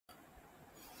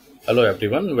Hello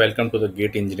everyone, welcome to the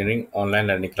GATE Engineering online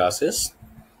learning classes.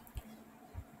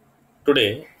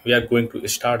 Today we are going to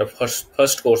start a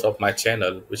first course of my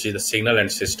channel, which is the signal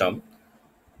and system,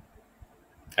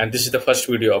 and this is the first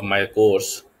video of my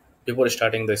course. Before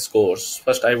starting this course,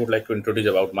 first I would like to introduce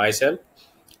about myself.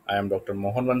 I am Dr.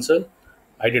 Mohan Vansal.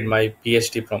 I did my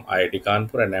PhD from IIT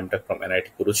Kanpur and MTech from NIT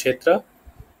Kurukshetra.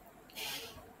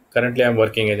 Currently I am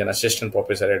working as an assistant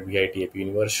professor at VITAP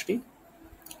University.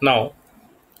 Now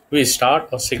we start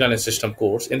a signal and system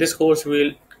course. In this course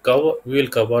we will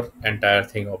cover entire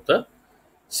thing of the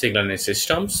signal and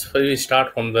systems. So we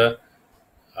start from the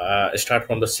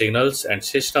signals and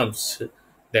systems.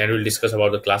 Then we'll discuss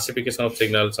about the classification of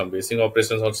signal, some basic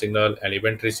operations of signal,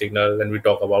 elementary signal. Then we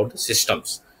talk about the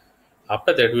systems.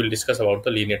 After that, we'll discuss about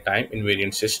the linear time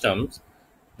invariant systems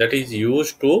that is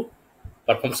used to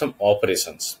perform some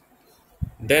operations.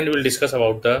 Then we'll discuss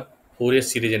about the Fourier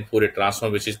series and Fourier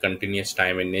transform, which is continuous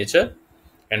time in nature,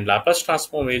 and Laplace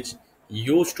transform is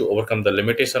used to overcome the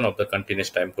limitation of the continuous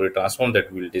time Fourier transform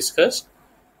that we'll discuss.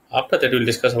 After that, we'll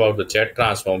discuss about the jet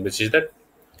transform, which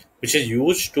is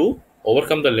used to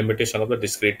overcome the limitation of the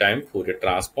discrete time Fourier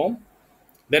transform.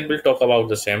 Then we'll talk about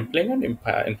the sampling and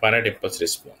infinite impulse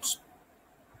response.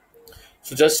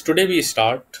 So just today we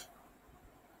start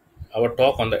our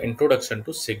talk on the introduction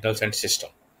to signals and system.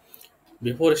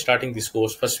 Before starting this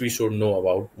course, first we should know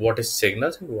about what is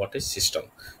signals and what is system.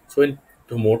 So in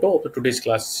the motto of the today's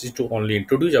class is to only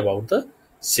introduce about the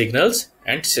signals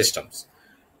and systems.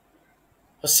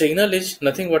 A signal is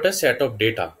nothing but a set of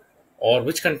data or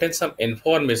which contains some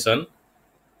information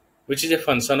which is a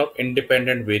function of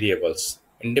independent variables.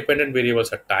 Independent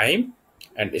variables are time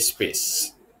and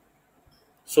space.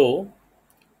 So,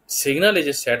 signal is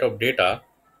a set of data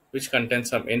which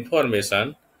contains some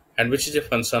information and which is a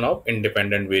function of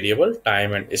independent variable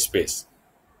time and space.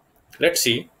 Let's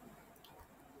see.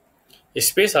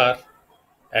 Space are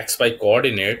xy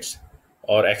coordinates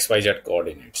or xyz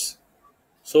coordinates.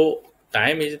 So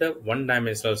time is the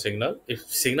one-dimensional signal. If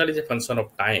signal is a function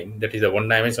of time, that is the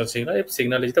one-dimensional signal. If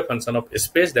signal is the function of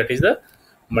space, that is the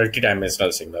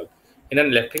multi-dimensional signal. In an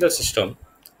electrical system,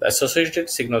 the associated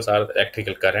signals are the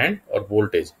electrical current or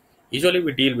voltage. Usually,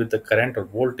 we deal with the current or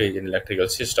voltage in electrical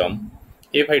system.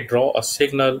 If I draw a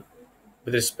signal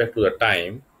with respect to the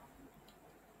time,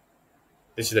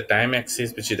 this is the time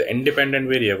axis, which is the independent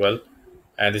variable,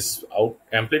 and this is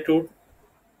amplitude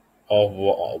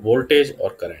of voltage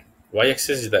or current.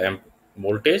 Y-axis is the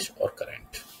voltage or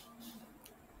current.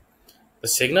 The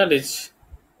signal is,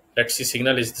 let's see,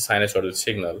 signal is the sinusoidal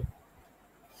signal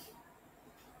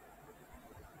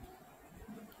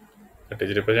that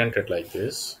is represented like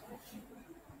this.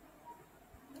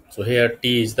 So here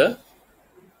T is the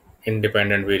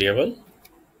independent variable.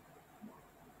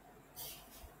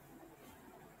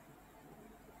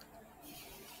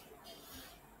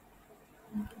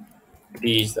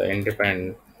 T is the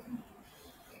independent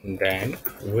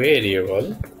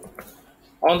variable.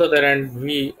 On the other hand,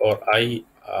 V or I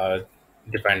are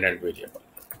dependent variable,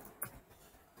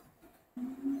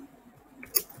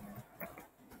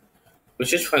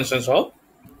 which is functions of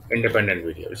independent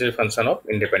variable, which is function of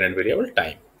independent variable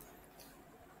time.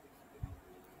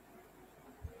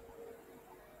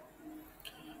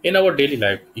 In our daily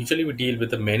life, usually we deal with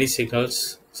the many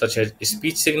signals such as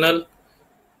speech signal,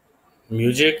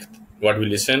 music, what we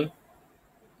listen,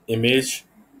 image,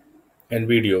 and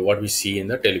video, what we see in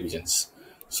the televisions.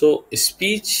 So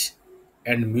speech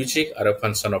and music are a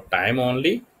function of time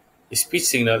only. Speech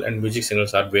signal and music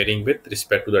signals are varying with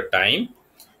respect to the time.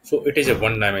 So it is a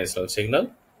one-dimensional signal,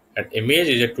 and image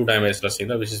is a two-dimensional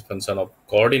signal, which is function of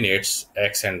coordinates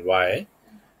x and y.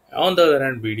 On the other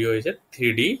hand, video is a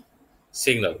 3D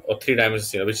signal or three-dimensional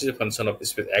signal, which is a function of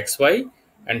space xy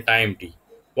and time t.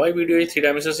 Why video is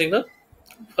three-dimensional signal?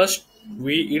 First,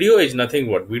 video is nothing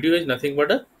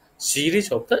but a series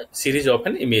of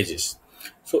an images.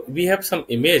 So we have some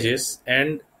images,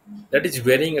 and that is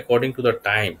varying according to the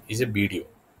time is a video.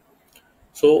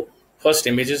 So first,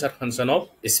 images are function of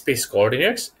space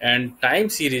coordinates, and time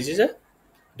series is a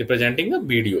representing the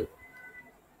video.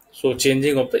 So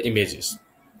changing of the images.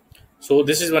 So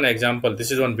this is one example. This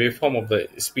is one waveform of the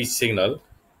speech signal.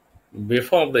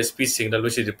 Waveform of the speech signal,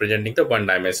 which is representing the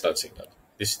one-dimensional signal.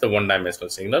 This is the one-dimensional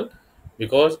signal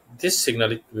because this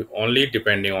signal is only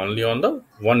depending only on the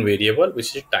one variable,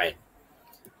 which is time.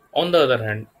 On the other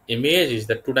hand, image is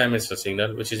the two-dimensional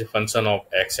signal, which is a function of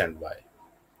x and y.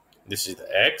 This is the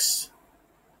x,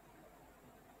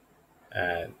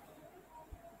 and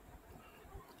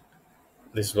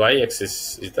this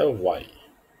y-axis is the y.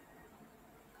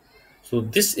 So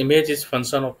this image is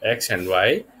function of x and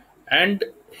y, and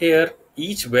here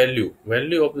each value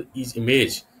of each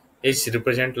image is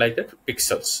represent like the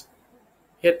pixels.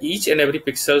 Here each and every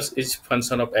pixels is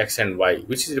function of x and y,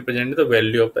 which is representing the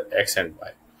value of the x and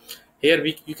y. Here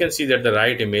you can see that the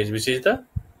right image, which is the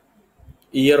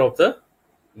ear of the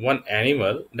one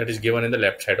animal that is given in the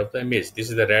left side of the image. This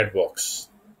is the red box.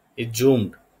 It's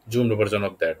zoomed version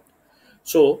of that.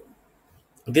 So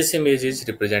this image is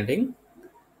representing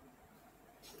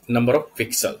number of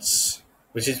pixels,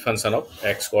 which is function of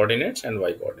x coordinates and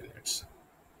y coordinates.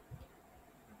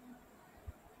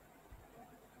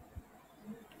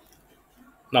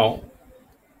 Now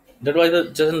that was the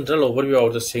general overview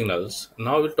of the signals.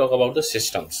 Now we'll talk about the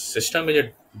systems. System is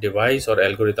a device or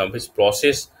algorithm which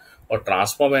process or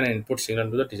transform an input signal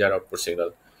to the desired output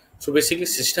signal. So basically,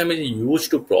 system is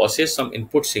used to process some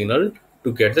input signal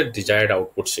to get the desired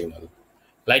output signal.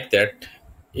 Like that,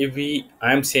 if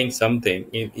I'm saying something,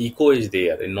 in echo is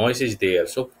there, a noise is there.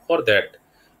 So for that,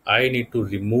 I need to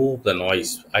remove the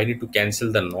noise. I need to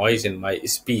cancel the noise in my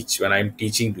speech when I'm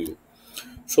teaching to you.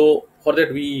 So for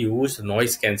that we use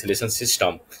noise cancellation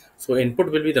system. So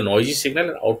input will be the noisy signal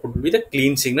and output will be the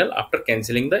clean signal after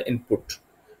cancelling the input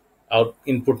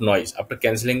noise, after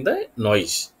cancelling the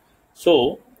noise.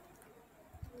 So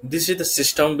this is the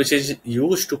system which is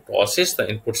used to process the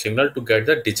input signal to get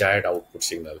the desired output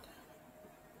signal.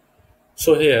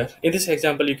 So here in this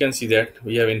example you can see that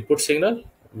we have input signal,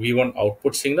 we want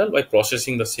output signal by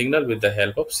processing the signal with the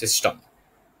help of system.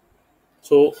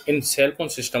 So in cell phone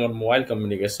system or mobile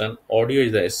communication, audio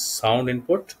is the sound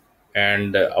input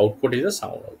and output is the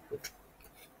sound output.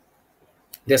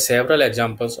 There are several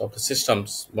examples of the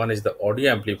systems. One is the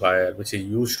audio amplifier, which is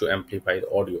used to amplify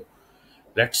the audio.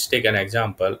 Let's take an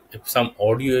example. If some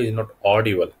audio is not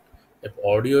audible,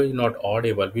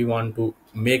 we want to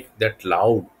make that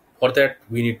loud. For that,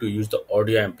 we need to use the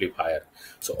audio amplifier.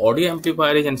 So audio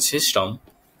amplifier is a system.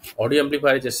 Audio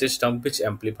amplifier is a system which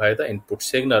amplifies the input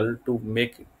signal to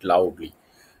make it loudly.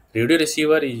 Radio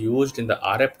receiver is used in the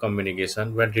RF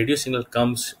communication when radio signal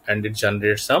comes and it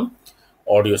generates some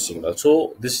audio signal.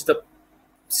 So this is the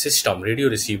system. Radio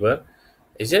receiver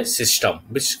is a system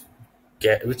which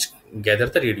gather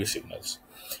the radio signals.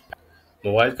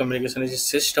 Mobile communication is a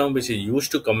system which is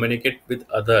used to communicate with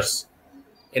others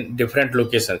in different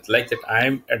locations. Like that, I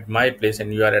am at my place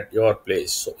and you are at your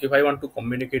place. So if I want to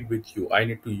communicate with you, I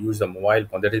need to use the mobile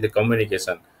phone. That is the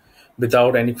communication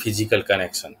without any physical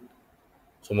connection.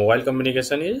 So mobile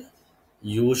communication is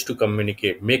used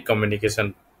to make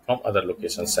communication from other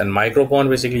locations. And microphone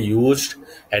basically used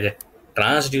as a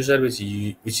transducer which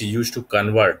is used to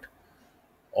convert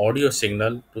audio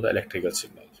signal to the electrical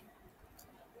signal.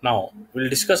 Now we'll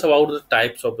discuss about the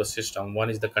types of the system.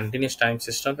 One is the continuous time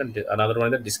system and another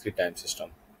one is the discrete time system.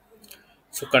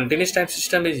 So continuous time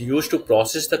system is used to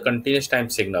process the continuous time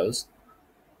signals,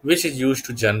 which is used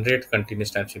to generate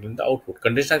continuous time signal in the output.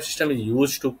 Continuous time system is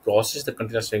used to process the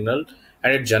continuous signal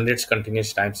and it generates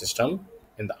continuous time system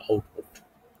in the output.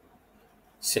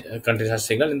 Continuous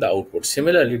signal in the output.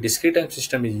 Similarly, discrete time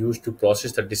system is used to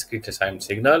process the discrete time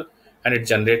signal and it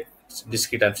generates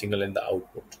discrete time signal in the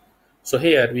output. So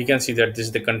here we can see that this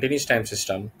is the continuous time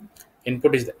system.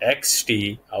 Input is the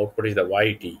xt, output is the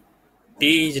yt.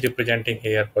 T is representing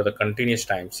here for the continuous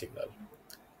time signal,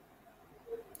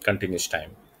 continuous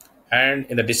time. And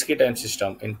in the discrete time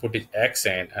system, input is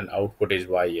xn and output is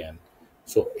yn.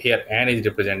 So here n is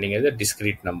representing as a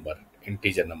discrete number,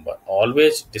 integer number.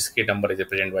 Always discrete number is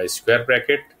represented by square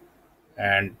bracket,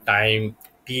 and time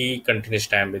t, continuous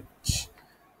time, which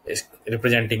is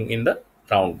representing in the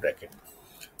round bracket.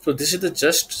 So this is the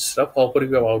just rough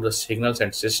overview about the signals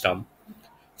and system.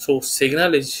 So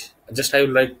signal is just, I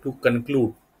would like to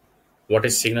conclude what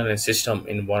is signal and system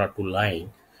in one or two lines.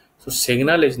 So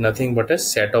signal is nothing but a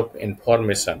set of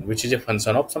information which is a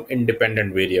function of some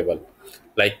independent variable,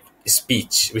 like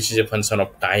speech, which is a function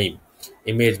of time,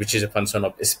 image, which is a function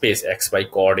of space, x, y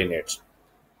coordinates.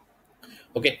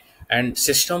 Okay, and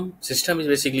system is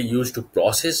basically used to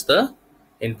process the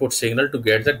input signal to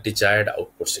get the desired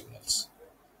output signals.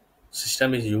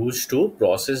 System is used to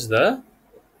process the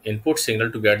input signal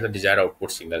to get the desired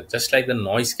output signal. Just like the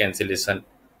noise cancellation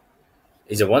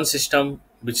is a one system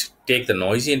which take the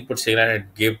noisy input signal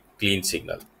and give clean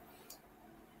signal.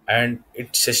 And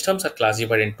its systems are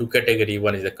classified in two categories.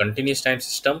 One is the continuous time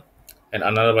system and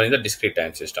another one is the discrete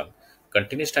time system.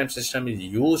 Continuous time system is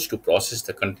used to process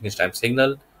the continuous time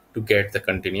signal to get the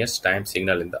continuous time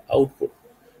signal in the output.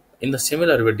 In the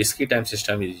similar way, discrete time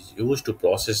system is used to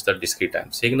process the discrete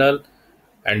time signal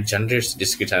and generates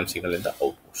discrete time signal in the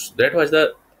outputs. That was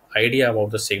the idea about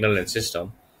the signal and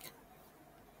system.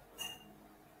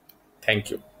 Thank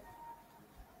you.